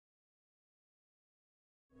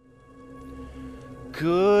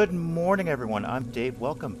Good morning, everyone. I'm Dave.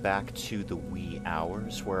 Welcome back to the wee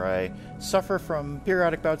hours, where I suffer from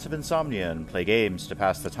periodic bouts of insomnia and play games to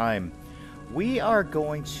pass the time. We are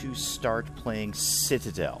going to start playing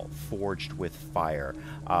Citadel, Forged with Fire.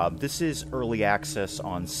 This is early access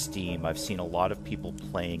on Steam. I've seen a lot of people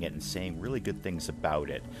playing it and saying really good things about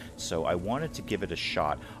it, so I wanted to give it a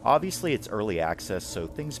shot. Obviously, it's early access, so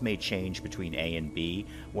things may change between A and B.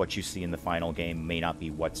 What you see in the final game may not be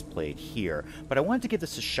what's played here, but I wanted to give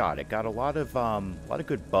this a shot. It got a lot of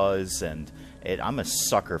good buzz, and I'm a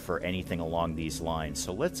sucker for anything along these lines,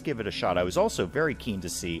 so let's give it a shot. I was also very keen to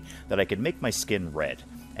see that I could make my skin red.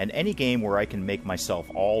 And any game where I can make myself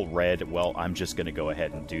all red, well, I'm just going to go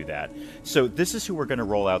ahead and do that. So this is who we're going to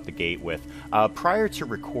roll out the gate with. Prior to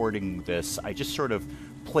recording this, I just sort of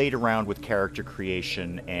played around with character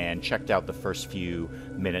creation and checked out the first few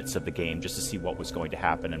minutes of the game just to see what was going to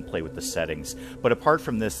happen and play with the settings. But apart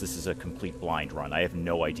from this is a complete blind run. I have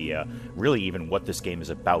no idea really even what this game is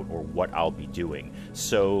about or what I'll be doing.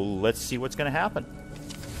 So let's see what's going to happen.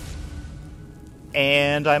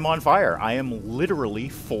 And I'm on fire. I am literally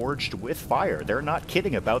forged with fire. They're not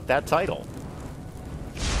kidding about that title.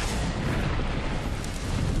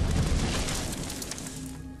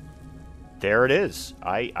 There it is.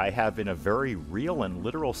 I have, in a very real and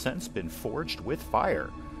literal sense, been forged with fire.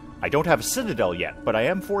 I don't have a Citadel yet, but I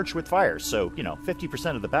am forged with fire, so,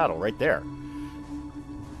 50% of the battle right there.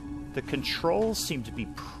 The controls seem to be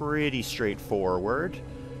pretty straightforward.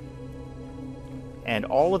 And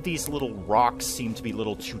all of these little rocks seem to be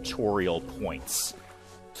little tutorial points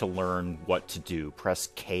to learn what to do. Press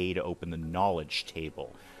K to open the knowledge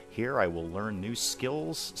table. Here I will learn new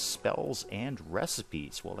skills, spells, and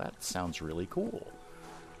recipes. Well, that sounds really cool.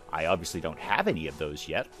 I obviously don't have any of those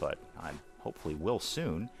yet, but I hopefully will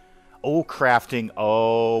soon. Oh, crafting.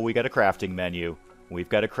 Oh, we got a crafting menu. We've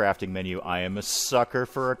got a crafting menu. I am a sucker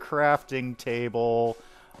for a crafting table.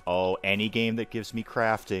 Oh, any game that gives me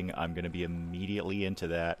crafting, I'm going to be immediately into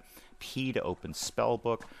that. P to open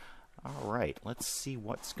spellbook. Alright, let's see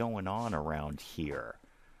what's going on around here.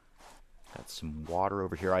 Got some water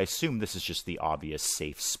over here. I assume this is just the obvious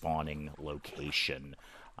safe spawning location.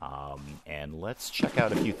 And let's check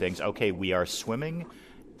out a few things. Okay, we are swimming,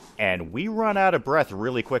 and we run out of breath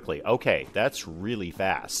really quickly. Okay, that's really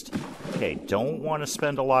fast. Okay, don't want to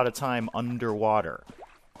spend a lot of time underwater.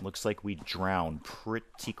 Looks like we drown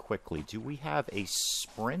pretty quickly. Do we have a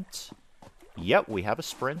sprint? Yep, we have a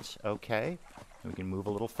sprint. Okay. We can move a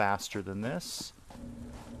little faster than this.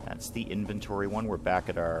 That's the inventory one. We're back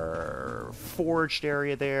at our forged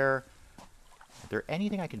area there. Is there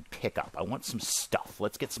anything I can pick up? I want some stuff.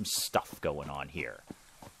 Let's get some stuff going on here.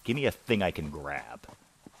 Give me a thing I can grab.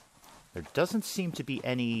 There doesn't seem to be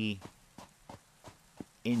any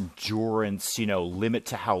endurance, limit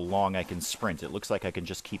to how long I can sprint. It looks like I can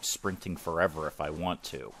just keep sprinting forever if I want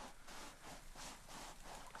to.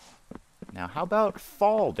 Now, how about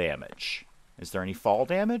fall damage? Is there any fall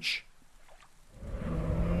damage?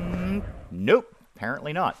 Nope,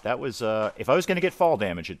 apparently not. That was, if I was going to get fall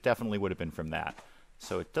damage, it definitely would have been from that.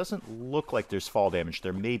 So it doesn't look like there's fall damage.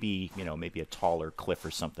 There may be, maybe a taller cliff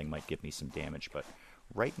or something might give me some damage, but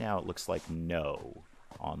right now it looks like no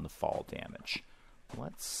on the fall damage.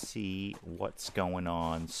 Let's see what's going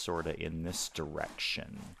on sort of in this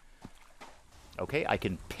direction. Okay, I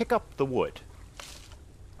can pick up the wood.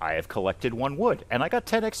 I have collected 1 wood, and I got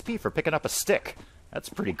 10 XP for picking up a stick. That's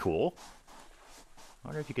pretty cool. I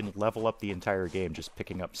wonder if you can level up the entire game just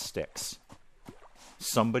picking up sticks.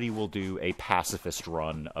 Somebody will do a pacifist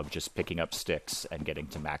run of just picking up sticks and getting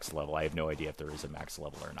to max level. I have no idea if there is a max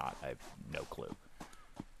level or not. I have no clue.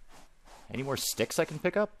 Any more sticks I can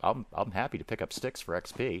pick up? I'm happy to pick up sticks for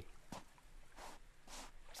XP.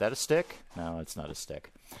 Is that a stick? No, it's not a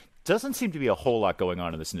stick. Doesn't seem to be a whole lot going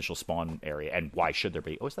on in this initial spawn area, and why should there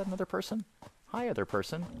be? Oh, is that another person? Hi, other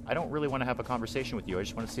person. I don't really want to have a conversation with you. I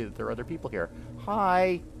just want to see that there are other people here.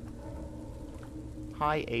 Hi!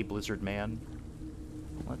 Hi, A Blizzard Man.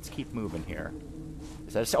 Let's keep moving here.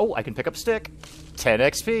 Is that a... Oh, I can pick up stick! 10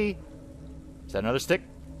 XP! Is that another stick?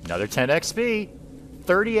 Another 10 XP!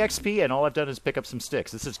 30 XP, and all I've done is pick up some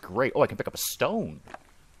sticks. This is great. Oh, I can pick up a stone.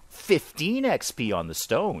 15 XP on the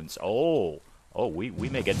stones. Oh, we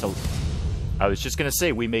may get to... I was just going to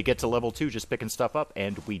say, we may get to level 2 just picking stuff up,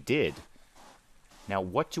 and we did. Now,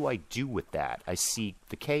 what do I do with that? I see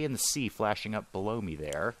the K and the C flashing up below me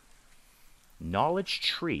there. Knowledge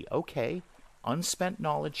tree. Okay. Unspent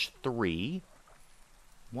knowledge 3.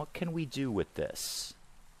 What can we do with this?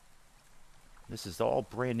 This is all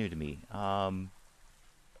brand new to me.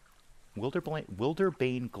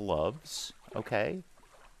 Wilderbane gloves. Okay.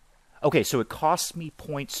 Okay, so it costs me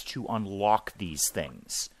points to unlock these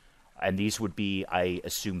things. And these would be, I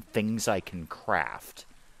assume, things I can craft.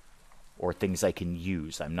 Or things I can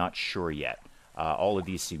use. I'm not sure yet. All of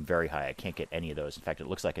these seem very high. I can't get any of those. In fact, it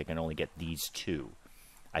looks like I can only get these two.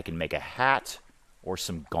 I can make a hat or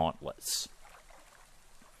some gauntlets.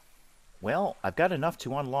 Well, I've got enough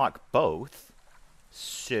to unlock both.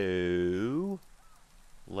 So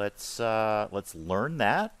let's learn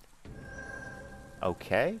that.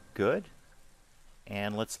 Okay, good.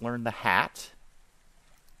 And let's learn the hat.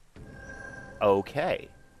 Okay.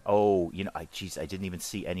 Oh, you know, geez, I didn't even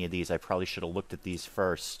see any of these. I probably should have looked at these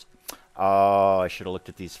first. Oh, I should have looked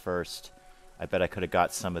at these first. I bet I could have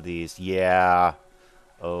got some of these. Yeah.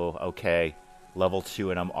 Oh, okay. Level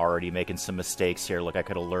 2, and I'm already making some mistakes here. Look, I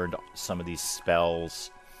could have learned some of these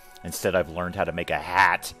spells. Instead, I've learned how to make a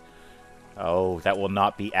hat. Oh, that will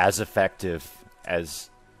not be as effective as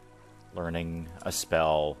learning a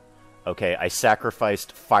spell. Okay, I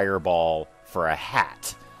sacrificed Fireball for a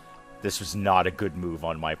hat. This was not a good move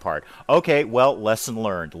on my part. Okay, well, lesson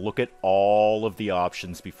learned. Look at all of the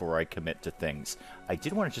options before I commit to things. I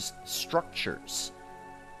did want to just... Structures.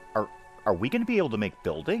 Are we going to be able to make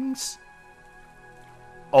buildings?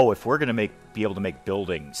 Oh, if we're going to be able to make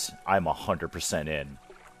buildings, I'm 100% in.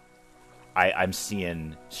 I'm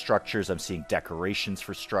seeing structures. I'm seeing decorations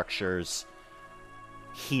for structures.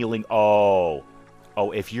 Healing. Oh,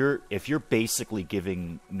 if you're basically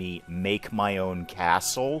giving me make my own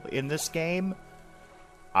castle in this game,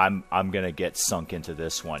 I'm gonna get sunk into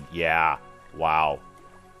this one. Yeah. Wow.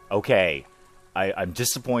 Okay. I'm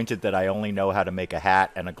disappointed that I only know how to make a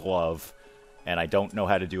hat and a glove, and I don't know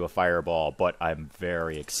how to do a fireball, but I'm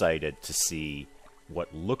very excited to see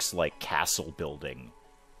what looks like castle building.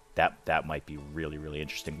 That might be really, really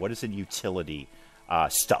interesting. What is in utility?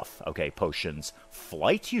 Stuff. Okay, potions.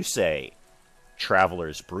 Flight, you say?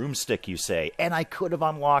 Traveler's broomstick, you say? And I could have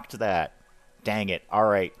unlocked that. Dang it.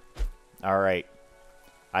 Alright. Alright.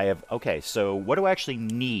 I have... Okay, so what do I actually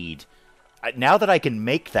need? Now that I can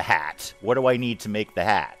make the hat, what do I need to make the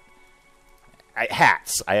hat?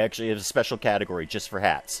 Hats. I actually have a special category just for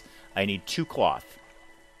hats. I need 2 cloth.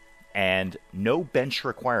 And no bench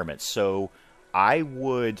requirements. So I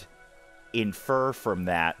would infer from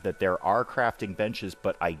that there are crafting benches,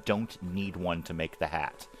 but I don't need one to make the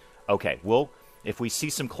hat. Okay, well, if we see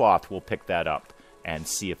some cloth, we'll pick that up and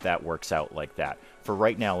see if that works out like that. For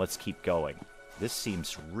right now, let's keep going. This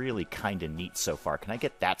seems really kind of neat so far. Can I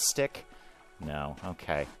get that stick? No.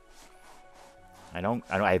 Okay.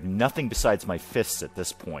 I have nothing besides my fists at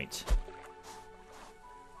this point.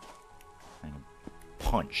 And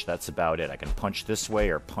punch. That's about it. I can punch this way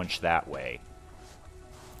or punch that way.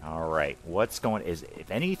 Alright, what's going... If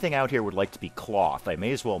anything out here would like to be cloth, I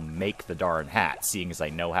may as well make the darn hat, seeing as I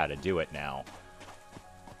know how to do it now.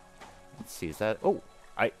 Let's see, is that... Oh!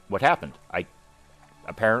 What happened? I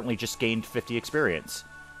apparently just gained 50 experience.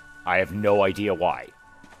 I have no idea why.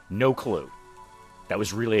 No clue. That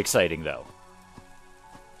was really exciting, though.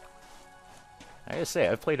 I gotta say,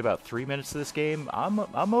 I've played about 3 minutes of this game.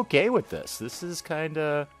 I'm okay with this. This is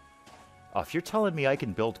kinda... Oh, if you're telling me I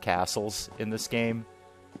can build castles in this game...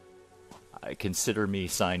 consider me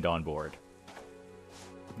signed on board.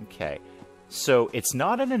 Okay. So, it's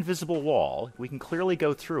not an invisible wall. We can clearly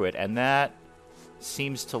go through it, and that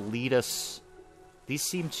seems to lead us... These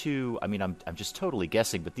seem to... I mean, I'm just totally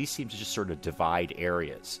guessing, but these seem to just sort of divide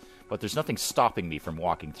areas. But there's nothing stopping me from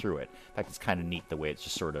walking through it. In fact, it's kind of neat the way it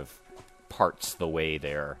just sort of parts the way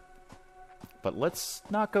there. But let's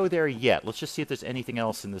not go there yet. Let's just see if there's anything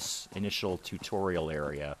else in this initial tutorial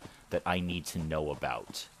area that I need to know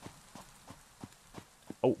about.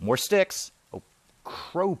 Oh, more sticks. Oh,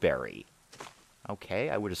 crowberry. Okay,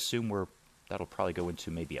 I would assume that'll probably go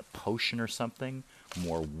into maybe a potion or something.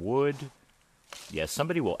 More wood. Yeah,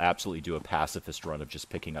 somebody will absolutely do a pacifist run of just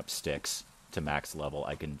picking up sticks to max level.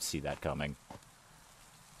 I can see that coming.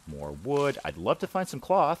 More wood. I'd love to find some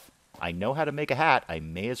cloth. I know how to make a hat. I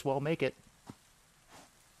may as well make it.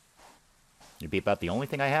 It'd be about the only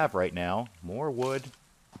thing I have right now. More wood.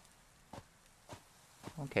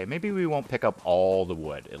 Okay, maybe we won't pick up all the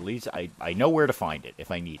wood. At least I know where to find it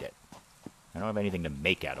if I need it. I don't have anything to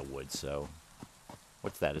make out of wood, so...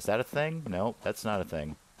 What's that? Is that a thing? No, that's not a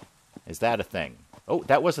thing. Is that a thing? Oh,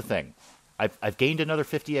 that was a thing. I've gained another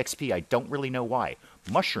 50 XP. I don't really know why.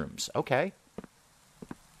 Mushrooms. Okay.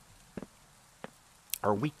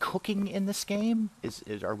 Are we cooking in this game?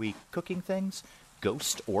 Are we cooking things?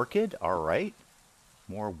 Ghost orchid. All right.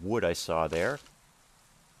 More wood I saw there.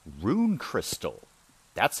 Rune crystal.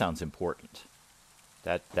 That sounds important.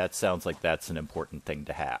 That sounds like that's an important thing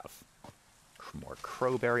to have. More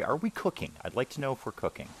crowberry. Are we cooking? I'd like to know if we're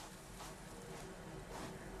cooking.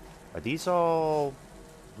 Are these all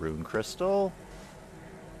rune crystal?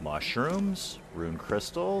 Mushrooms? Rune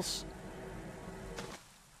crystals?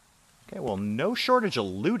 Okay, well, no shortage of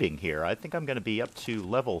looting here. I think I'm going to be up to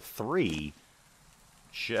level 3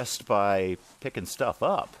 just by picking stuff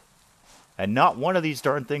up. And not one of these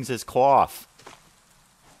darn things is cloth.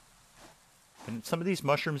 Can some of these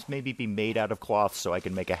mushrooms maybe be made out of cloth so I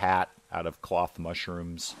can make a hat out of cloth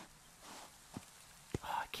mushrooms?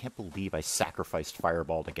 Oh, I can't believe I sacrificed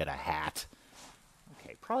Fireball to get a hat.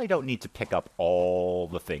 Okay, probably don't need to pick up all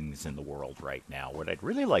the things in the world right now. What I'd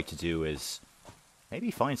really like to do is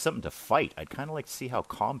maybe find something to fight. I'd kind of like to see how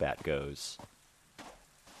combat goes.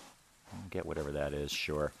 I'll get whatever that is,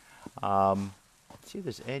 sure. Let's see if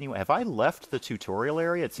there's any... Have I left the tutorial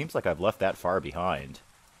area? It seems like I've left that far behind.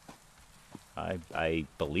 I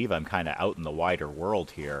believe I'm kind of out in the wider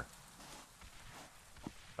world here.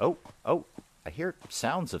 Oh, I hear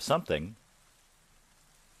sounds of something.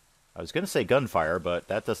 I was going to say gunfire, but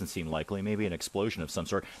that doesn't seem likely. Maybe an explosion of some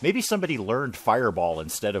sort. Maybe somebody learned Fireball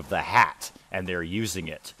instead of the hat, and they're using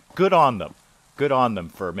it. Good on them. Good on them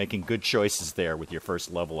for making good choices there with your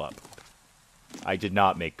first level up. I did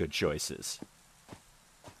not make good choices.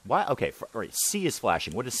 Why? Okay, all right, C is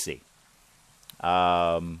flashing. What is C?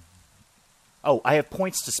 Oh, I have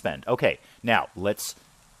points to spend. Okay, now, let's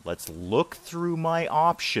look through my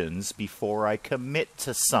options before I commit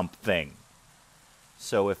to something.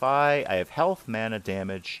 So if I have health, mana,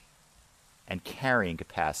 damage, and carrying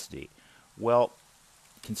capacity. Well,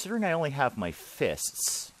 considering I only have my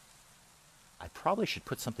fists, I probably should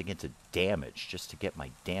put something into damage just to get my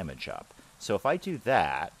damage up. So if I do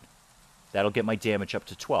that, that'll get my damage up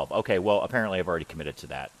to 12. Okay, well, apparently I've already committed to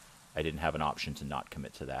that. I didn't have an option to not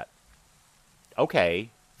commit to that. Okay,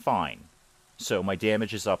 fine. So my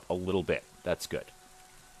damage is up a little bit. That's good.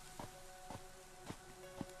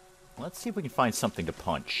 Let's see if we can find something to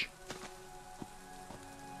punch.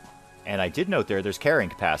 And I did note there's carrying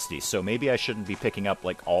capacity, so maybe I shouldn't be picking up,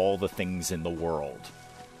 like, all the things in the world.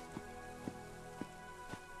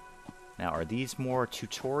 Now, are these more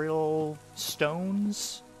tutorial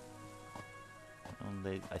stones?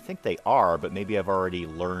 I think they are, but maybe I've already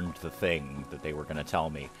learned the thing that they were going to tell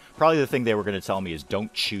me. Probably the thing they were going to tell me is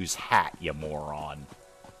don't choose hat, you moron.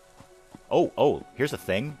 Oh, here's a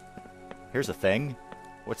thing. Here's a thing.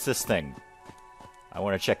 What's this thing? I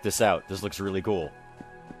want to check this out. This looks really cool.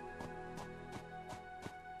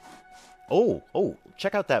 Oh,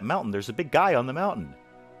 check out that mountain. There's a big guy on the mountain.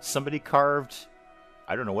 Somebody carved,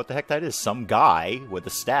 I don't know what the heck that is, some guy with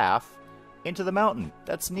a staff into the mountain.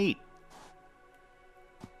 That's neat.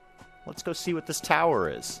 Let's go see what this tower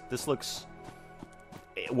is. This looks...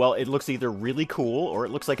 Well, it looks either really cool or it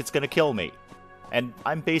looks like it's going to kill me. And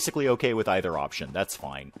I'm basically okay with either option. That's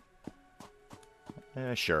fine.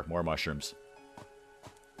 Sure, more mushrooms.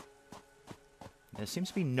 There seems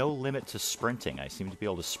to be no limit to sprinting. I seem to be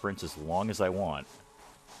able to sprint as long as I want.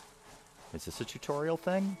 Is this a tutorial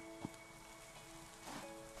thing?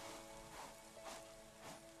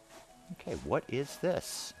 Okay, what is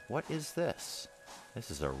this? What is this?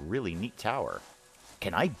 This is a really neat tower.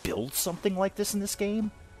 Can I build something like this in this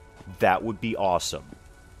game? That would be awesome.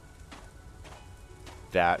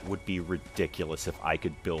 That would be ridiculous if I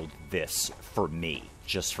could build this for me,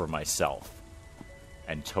 just for myself,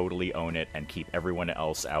 and totally own it and keep everyone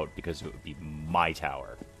else out because it would be my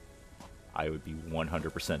tower. I would be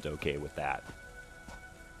 100% okay with that.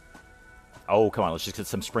 Oh, come on, let's just get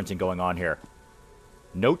some sprinting going on here.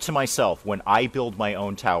 Note to myself, when I build my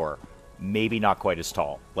own tower, maybe not quite as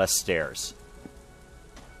tall. Less stairs.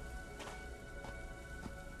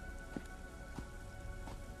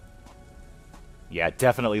 Yeah,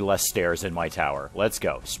 definitely less stairs in my tower. Let's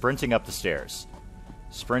go. Sprinting up the stairs.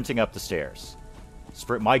 Sprinting up the stairs.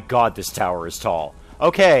 My god, this tower is tall.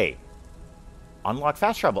 Okay. Unlock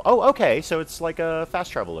fast travel. Oh, okay. So it's like a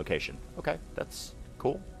fast travel location. Okay, that's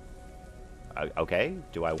cool. Okay,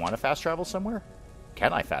 do I want to fast travel somewhere?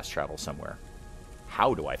 Can I fast travel somewhere?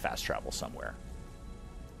 How do I fast travel somewhere?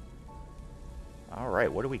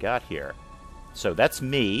 Alright, what do we got here? So that's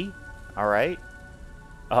me. Alright.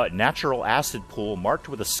 Natural acid pool marked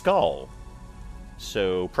with a skull.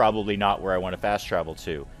 So probably not where I want to fast travel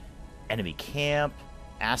to. Enemy camp.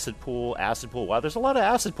 Acid pool. Acid pool. Wow, there's a lot of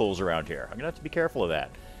acid pools around here. I'm going to have to be careful of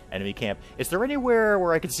that. Enemy camp. Is there anywhere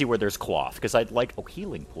where I can see where there's cloth? Because I'd like... Oh,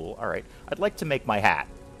 healing pool. Alright. I'd like to make my hat.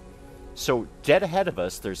 So, dead ahead of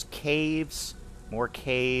us, there's caves... More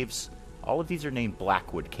caves. All of these are named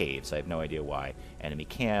Blackwood Caves. I have no idea why. Enemy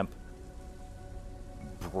camp.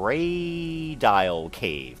 Braydile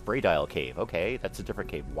Cave. Braydile Cave. Okay, that's a different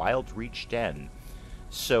cave. Wild Reach Den.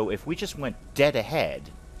 So if we just went dead ahead,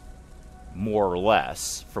 more or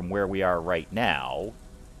less, from where we are right now,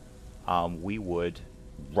 we would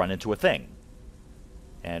run into a thing.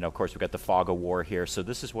 And, of course, we've got the fog of war here. So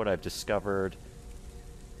this is what I've discovered.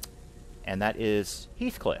 And that is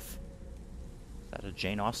Heathcliff. Is that a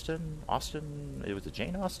Jane Austen? It was a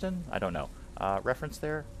Jane Austen? I don't know. Reference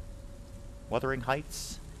there? Wuthering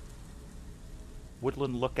Heights?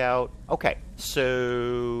 Woodland Lookout. Okay,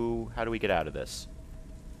 so how do we get out of this?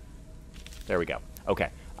 There we go. Okay.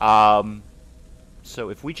 So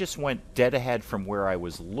if we just went dead ahead from where I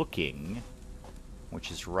was looking,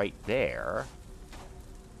 which is right there,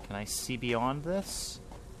 can I see beyond this?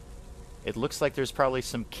 It looks like there's probably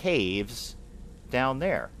some caves down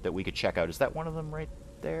there that we could check out. Is that one of them right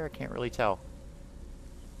there? I can't really tell.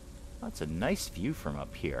 That's a nice view from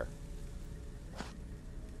up here.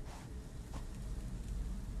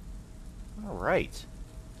 All right.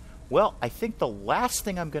 Well, I think the last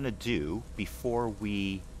thing I'm going to do before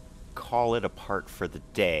we call it apart for the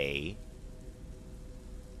day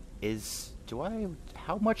is,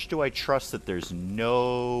 how much do I trust that there's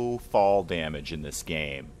no fall damage in this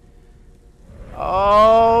game?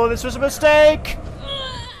 Oh, this was a mistake!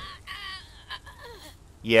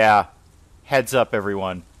 Yeah, heads up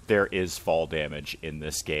everyone, there is fall damage in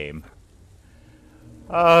this game.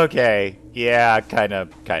 Okay, yeah, kind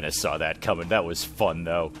of saw that coming. That was fun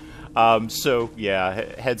though. So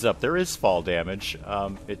yeah, heads up, there is fall damage.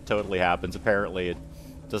 It totally happens. Apparently it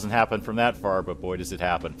doesn't happen from that far, but boy does it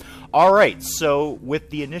happen. Alright, so with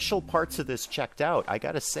the initial parts of this checked out, I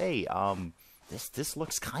gotta say, this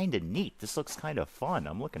looks kind of neat. This looks kind of fun.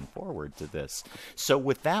 I'm looking forward to this. So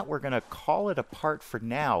with that, we're going to call it apart for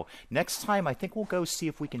now. Next time, I think we'll go see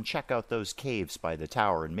if we can check out those caves by the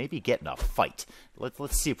tower and maybe get in a fight.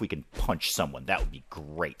 Let's see if we can punch someone. That would be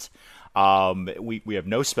great. We have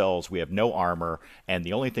no spells, we have no armor, and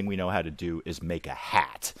the only thing we know how to do is make a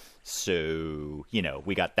hat. So, you know,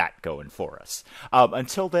 we got that going for us.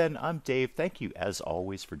 Until then, I'm Dave. Thank you, as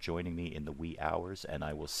always, for joining me in the wee hours, and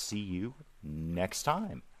I will see you next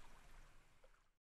time.